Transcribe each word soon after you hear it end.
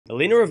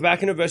Elena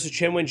Rybakina versus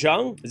Qinwen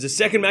Zheng is the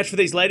second match for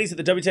these ladies at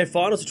the WTA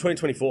Finals of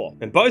 2024.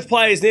 And both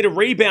players need a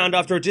rebound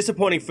after a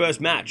disappointing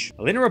first match.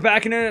 Elena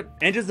Rybakina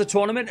enters the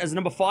tournament as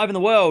number 5 in the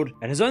world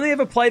and has only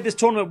ever played this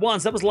tournament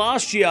once. That was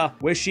last year,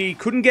 where she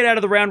couldn't get out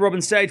of the round robin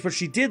stage, but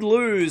she did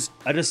lose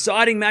a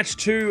deciding match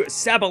to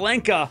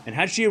Sabalenka. And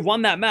had she have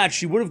won that match,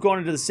 she would have gone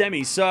into the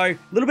semis. So a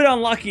little bit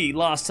unlucky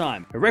last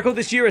time. Her record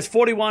this year is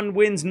 41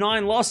 wins,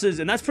 9 losses,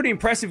 and that's pretty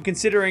impressive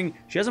considering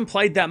she hasn't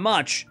played that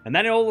much. And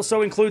that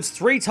also includes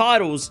 3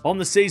 titles on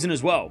the season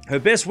as well. Her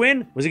best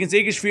win was against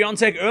Iga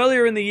Swiatek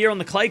earlier in the year on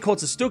the clay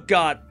courts of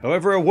Stuttgart.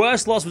 However, her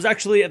worst loss was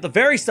actually at the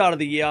very start of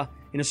the year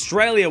in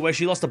Australia, where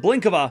she lost a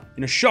Blinkova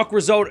in a shock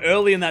result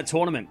early in that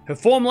tournament. Her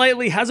form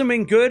lately hasn't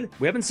been good.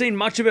 We haven't seen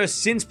much of her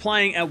since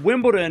playing at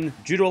Wimbledon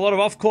due to a lot of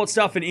off-court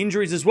stuff and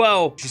injuries as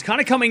well. She's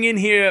kind of coming in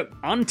here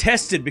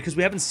untested because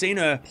we haven't seen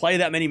her play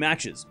that many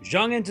matches.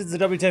 Zheng enters the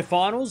WTA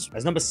Finals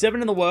as number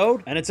 7 in the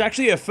world, and it's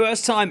actually her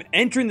first time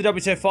entering the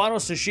WTA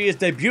Finals, so she is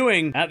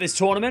debuting at this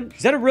tournament.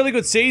 She's had a really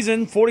good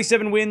season,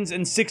 47 wins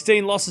and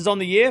 16 losses on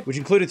the year, which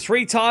included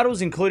 3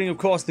 titles, including, of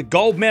course, the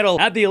gold medal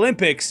at the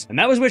Olympics, and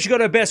that was where she got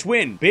her best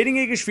win,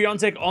 beating Iga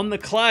Swiatek on the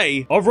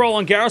clay of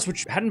Roland Garros,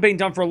 which hadn't been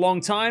done for a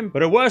long time.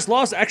 But her worst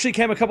loss actually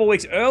came a couple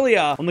weeks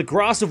earlier on the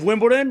grass of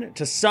Wimbledon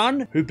to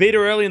Sun, who beat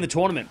her early in the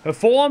tournament. Her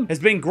form has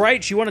been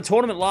great. She won a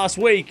tournament last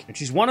week, and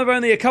she's one of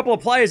only a couple of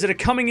players that are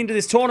coming into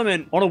this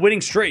tournament on a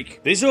winning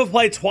streak. These two have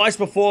played twice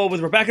before, with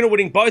Rybakina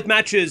winning both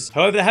matches.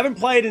 However, they haven't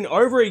played in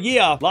over a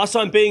year, last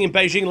time being in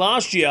Beijing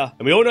last year.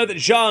 And we all know that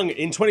Zheng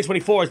in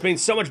 2024 has been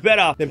so much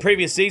better than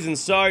previous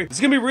seasons. So it's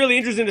going to be really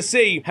interesting to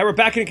see how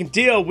Rybakina can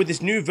deal with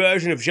this new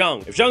version of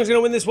Zheng. If Zheng's going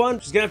to win this one,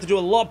 she's going to have to do a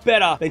lot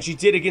better than she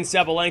did against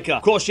Sabalenka.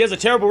 Of course, she has a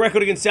terrible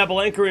record against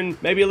Sabalenka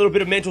and maybe a little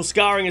bit of mental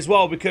scarring as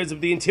well because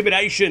of the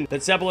intimidation that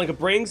Sabalenka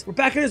brings.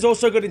 Rybakina has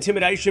also got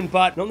intimidation,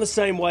 but not in the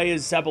same way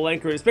as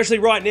Sabalenka, especially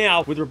right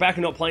now with Rybakina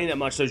not playing that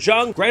much. So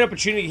Zheng, great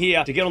opportunity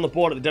here to get on the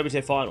board at the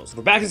WTA Finals.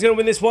 If Rybakina's going to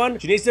win this one,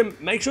 she needs to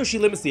make sure she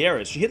limits the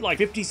errors. She hit like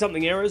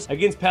 50-something errors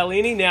against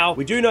Paolini. Now,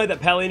 we do know that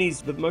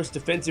Paolini's the most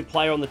defensive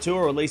player on the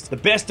tour, or at least the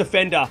best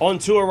defender on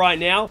tour right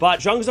now,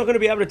 but Zheng's not going to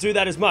be able to do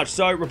that as much.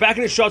 So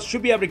Rybakina's shots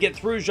should be able to get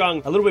through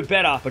Zheng a little bit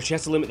better, but she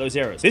has to limit those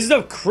errors. This is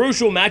a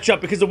crucial matchup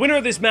because the winner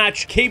of this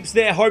match keeps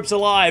their hopes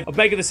alive of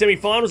making the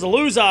semifinals. The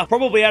loser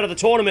probably out of the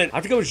tournament. I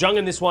have to go with Zheng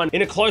in this one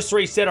in a close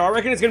 3-setter. I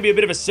reckon it's going to be a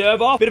bit of a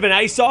serve-off, bit of an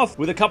ace-off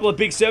with a couple of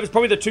big servers,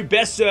 probably the 2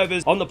 best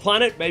servers on the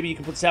planet. Maybe you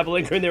can put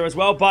Sabalenka in there as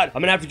well, but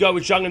I'm going to have to go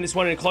with Zheng in this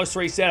one in a close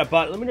 3-setter.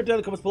 But let me know down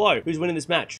in the comments below who's winning this match.